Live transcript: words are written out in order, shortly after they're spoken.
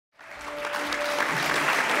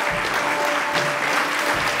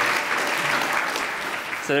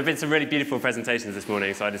there have been some really beautiful presentations this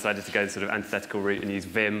morning, so I decided to go the sort of antithetical route and use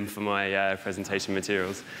Vim for my presentation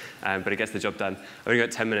materials. But it gets the job done. I've only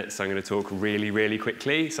got 10 minutes, so I'm going to talk really, really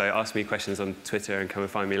quickly. So ask me questions on Twitter and come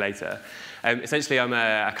and find me later. Essentially, I'm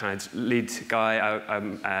a kind of lead guy.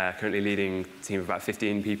 I'm currently leading a team of about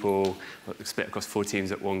 15 people, split across 4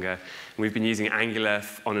 teams at Wonga. And we've been using Angular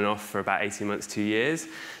on and off for about 18 months, 2 years.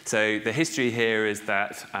 So the history here is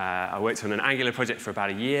that I worked on an Angular project for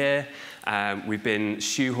about a year. We've been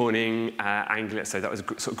shoehorning Angular, so that was a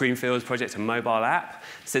sort of greenfield project, a mobile app.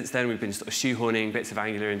 Since then, we've been sort of shoehorning bits of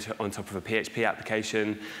Angular on top of a PHP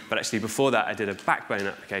application. But actually, before that, I did a Backbone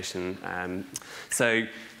application. So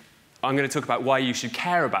I'm going to talk about why you should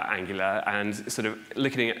care about Angular and sort of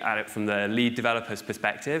looking at it from the lead developer's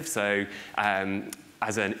perspective. So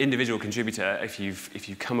as an individual contributor, if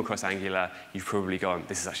you've come across Angular, you've probably gone,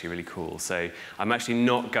 this is actually really cool. So I'm actually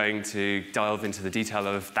not going to delve into the detail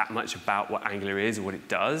of that much about what Angular is or what it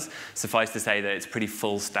does. Suffice to say that it's a pretty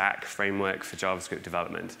full stack framework for JavaScript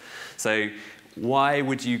development. So why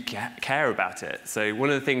would you care about it? So one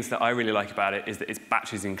of the things that I really like about it is that it's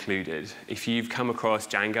batches included. If you've come across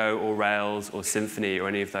Django or Rails or Symfony or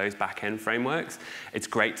any of those back-end frameworks, it's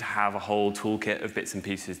great to have a whole toolkit of bits and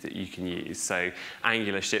pieces that you can use. So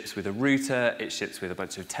Angular ships with a router, it ships with a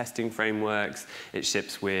bunch of testing frameworks, it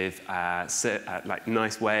ships with like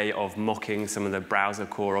nice way of mocking some of the browser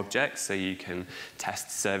core objects so you can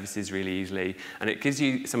test services really easily. And it gives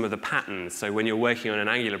you some of the patterns. So when you're working on an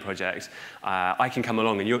Angular project, I can come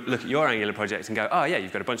along and look at your Angular project and go, oh, yeah,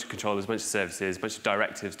 you've got a bunch of controllers, a bunch of services, a bunch of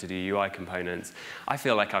directives to do UI components. I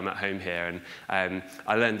feel like I'm at home here. And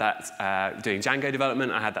I learned that doing Django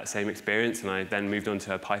development. I had that same experience. And I then moved on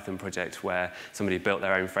to a Python project where somebody built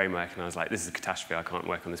their own framework. And I was like, this is a catastrophe. I can't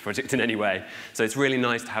work on this project in any way. So it's really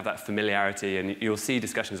nice to have that familiarity. And you'll see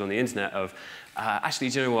discussions on the internet of, actually,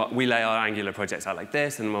 do you know what? We lay our Angular projects out like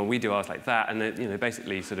this, and well, we do ours like that. And they're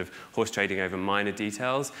basically sort of horse trading over minor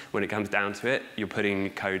details. When it comes down to it, you're putting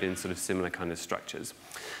code in sort of similar kind of structures.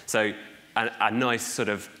 So a nice sort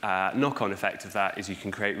of knock-on effect of that is you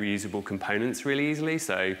can create reusable components really easily.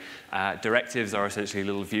 So directives are essentially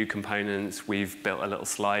little Vue components. We've built a little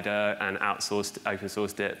slider and outsourced,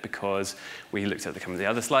 open-sourced it because we looked at some of the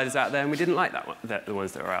other sliders out there and we didn't like that one, the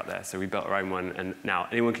ones that were out there. So we built our own one, and now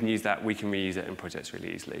anyone can use that. We can reuse it in projects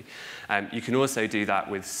really easily. You can also do that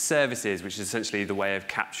with services, which is essentially the way of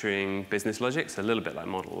capturing business logic, so a little bit like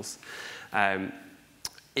models. So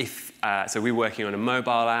we're working on a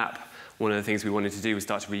mobile app. One of the things we wanted to do was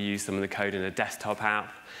start to reuse some of the code in a desktop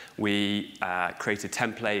app. We created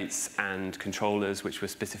templates and controllers which were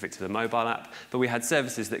specific to the mobile app, but we had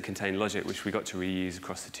services that contained logic which we got to reuse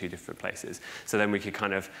across the 2 different places. So then we could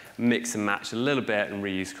kind of mix and match a little bit and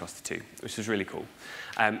reuse across the 2, which was really cool.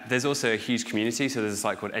 There's also a huge community, so there's a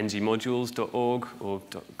site called ngmodules.org, or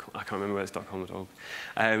I can't remember whether it's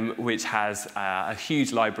 .com.org, which has a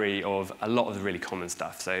huge library of a lot of the really common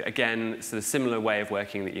stuff. So again, it's a similar way of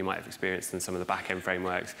working that you might have experienced in some of the back-end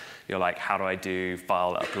frameworks. You're like, how do I do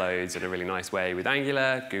file uploads in a really nice way with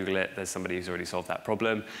Angular? Google it. There's somebody who's already solved that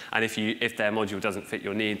problem. And if their module doesn't fit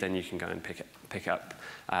your need, then you can go and pick up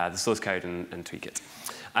the source code and tweak it.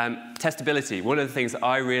 Testability. One of the things that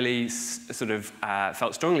I really sort of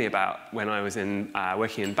felt strongly about when I was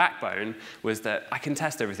working in Backbone was that I can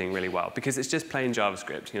test everything really well because it's just plain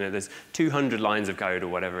JavaScript. There's 200 lines of code or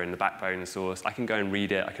whatever in the Backbone source. I can go and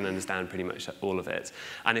read it. I can understand pretty much all of it.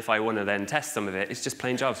 And if I want to then test some of it, it's just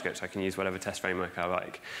plain JavaScript. I can use whatever test framework I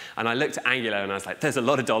like. And I looked at Angular and I was like, there's a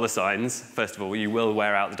lot of $signs. First of all, you will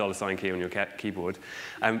wear out the $sign key on your keyboard.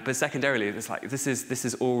 But secondarily, it's like this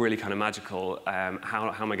is all really kind of magical.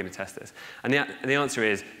 How am I going to test this? And the answer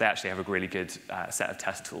is they actually have a really good set of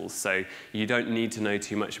test tools. So you don't need to know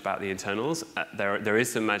too much about the internals. There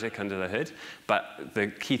is some magic under the hood, but the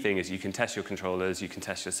key thing is you can test your controllers, you can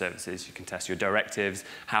test your services, you can test your directives,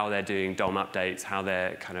 how they're doing DOM updates, how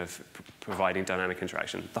they're kind of providing dynamic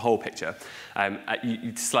interaction, the whole picture. To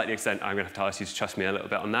a slight extent, I'm going to have to ask you to trust me a little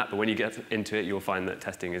bit on that, but when you get into it, you'll find that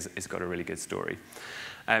testing has got a really good story.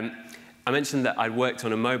 I mentioned that I'd worked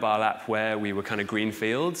on a mobile app where we were kind of green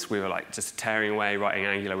fields. We were like just tearing away, writing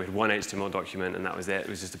Angular with one HTML document, and that was it. It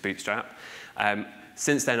was just a bootstrap.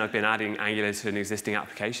 Since then, I've been adding Angular to an existing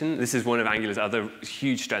application. This is one of Angular's other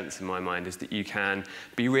huge strengths in my mind, is that you can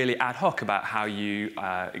be really ad hoc about how you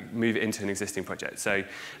move it into an existing project. So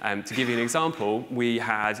to give you an example, we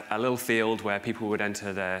had a little field where people would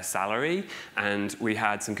enter their salary, and we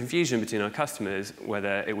had some confusion between our customers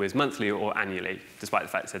whether it was monthly or annually, despite the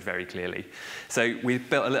fact it said very clearly. So we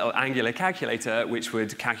built a little Angular calculator which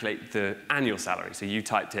would calculate the annual salary. So you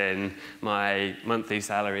typed in, my monthly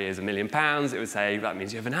salary is £1 million. It would say, that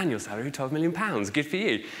means you have an annual salary of £12 million. Good for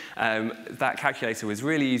you. That calculator was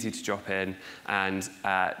really easy to drop in, and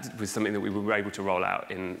was something that we were able to roll out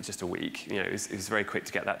in just a week. It was very quick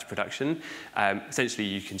to get that to production. Essentially,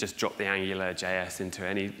 you can just drop the Angular JS into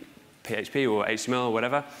any PHP or HTML or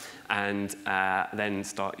whatever, and then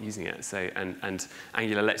start using it. So, and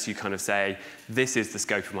Angular lets you kind of say, this is the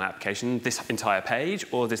scope of my application, this entire page,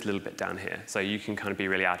 or this little bit down here. So you can kind of be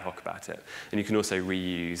really ad hoc about it. And you can also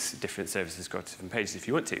reuse different services across different pages if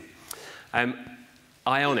you want to.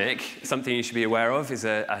 Ionic, something you should be aware of, is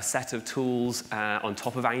a set of tools on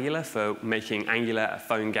top of Angular for making Angular and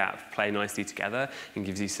PhoneGap play nicely together, and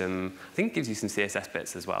gives you some, I think it gives you some CSS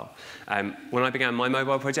bits as well. When I began my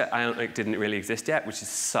mobile project, Ionic didn't really exist yet, which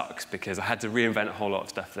sucks because I had to reinvent a whole lot of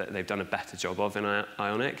stuff that they've done a better job of in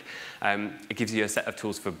Ionic. It gives you a set of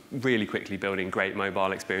tools for really quickly building great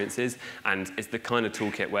mobile experiences, and it's the kind of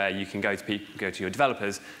toolkit where you can go to your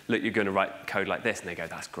developers, look, you're going to write code like this, and they go,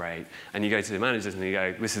 that's great. And you go to the managers, and you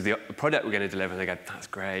go, this is the product we're going to deliver, and they go, that's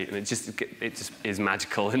great. And it just is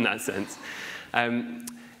magical in that sense.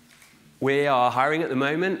 We are hiring at the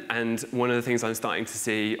moment, and one of the things I'm starting to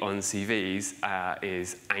see on CVs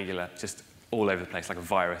is Angular just all over the place, like a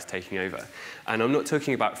virus taking over. And I'm not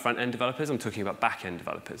talking about front-end developers, I'm talking about back-end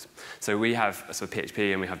developers. So we have sort of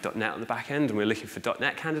PHP and we have .NET on the back end, and we're looking for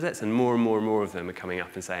 .NET candidates, and more of them are coming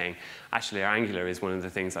up and saying, actually, our Angular is one of the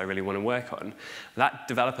things I really want to work on. That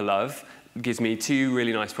developer love gives me two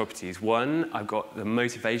really nice properties. One, I've got the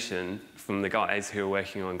motivation from the guys who are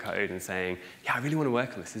working on code and saying, yeah, I really want to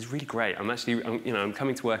work on this. This is really great. I'm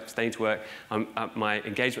coming to work, I'm staying to work. My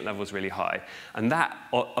engagement level is really high. And that,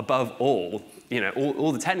 above all,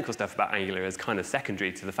 all the technical stuff about Angular is kind of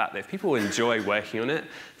secondary to the fact that if people enjoy working on it,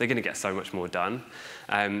 they're going to get so much more done.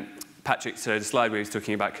 Patrick showed a slide where he was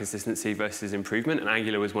talking about consistency versus improvement, and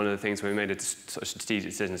Angular was one of the things where we made a sort of strategic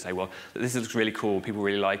decision to say, well, this looks really cool, people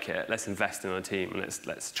really like it, let's invest in our team, and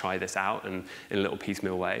let's try this out in little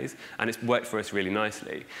piecemeal ways. And it's worked for us really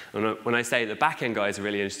nicely. And when I say the back-end guys are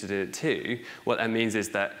really interested in it too, what that means is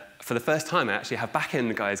that for the first time, I actually have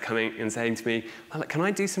back-end guys coming and saying to me, well, can I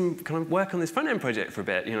work on this front-end project for a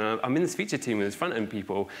bit? I'm in this feature team with these front-end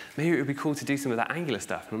people, maybe it would be cool to do some of that Angular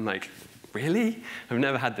stuff. And I'm like, really? I've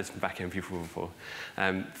never had this from back-end people before.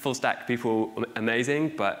 Full stack people,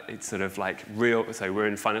 amazing, but it's sort of like so we're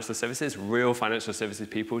in financial services, real financial services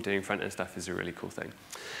people doing front-end stuff is a really cool thing.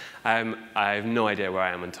 I have no idea where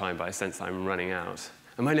I am on time, but I sense I'm running out.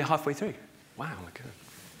 I'm only halfway through. Wow, my God.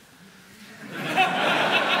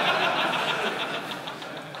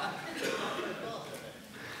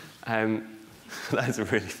 That is a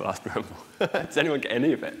really fast ramble. Does anyone get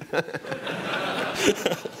any of it?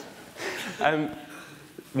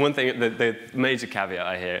 One thing, the major caveat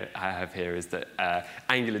I have here is that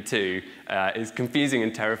Angular 2 is confusing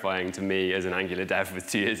and terrifying to me as an Angular dev with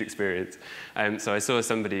 2 years experience. So I saw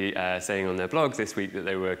somebody saying on their blog this week that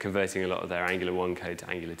they were converting a lot of their Angular 1 code to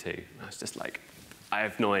Angular 2. I was just like, I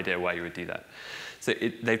have no idea why you would do that. So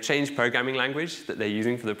they've changed programming language that they're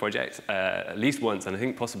using for the project at least once, and I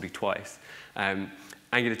think possibly twice.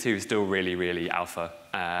 Angular 2 is still really, really alpha.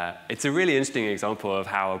 It's a really interesting example of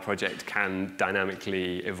how a project can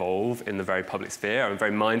dynamically evolve in the very public sphere. I'm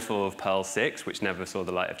very mindful of Perl 6, which never saw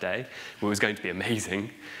the light of day, but was going to be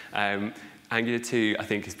amazing. Angular 2, I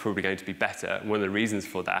think, is probably going to be better. One of the reasons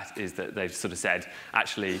for that is that they've sort of said,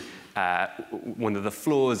 actually, one of the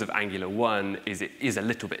flaws of Angular 1 is it is a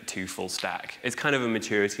little bit too full stack. It's kind of a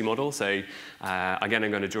maturity model. So again,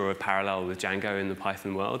 I'm going to draw a parallel with Django in the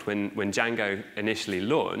Python world. When Django initially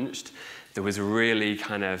launched, there was really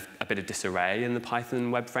kind of a bit of disarray in the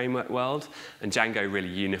Python web framework world, and Django really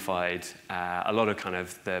unified a lot of kind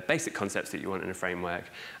of the basic concepts that you want in a framework,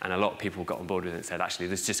 and a lot of people got on board with it and said, actually,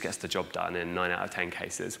 this just gets the job done in 9 out of 10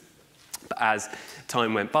 cases. But as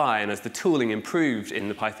time went by, and as the tooling improved in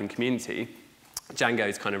the Python community,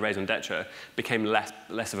 Django's kind of raison d'etre became less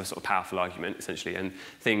of a sort of powerful argument, essentially, and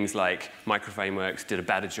things like microframeworks did a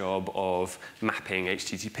better job of mapping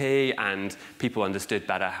HTTP, and people understood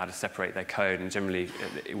better how to separate their code, and generally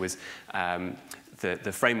it was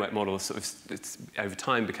the framework model sort of over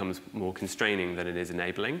time becomes more constraining than it is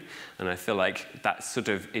enabling, and I feel like that sort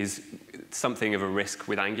of is something of a risk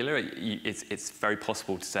with Angular. It's very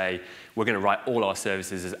possible to say we're going to write all our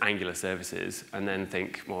services as Angular services, and then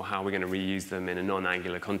think, well, how are we going to reuse them in a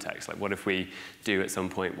non-Angular context? Like, what if we do at some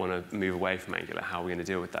point want to move away from Angular? How are we going to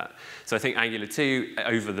deal with that? So I think Angular 2,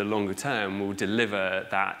 over the longer term, will deliver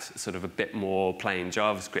that sort of a bit more plain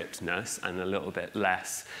JavaScript-ness and a little bit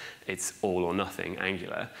less it's all or nothing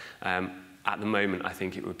Angular. At the moment, I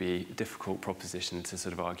think it would be a difficult proposition to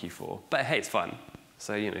sort of argue for. But hey, it's fun.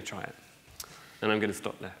 So, try it. And I'm going to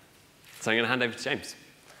stop there. So I'm going to hand over to James.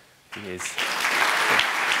 He is.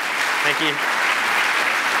 Thank you.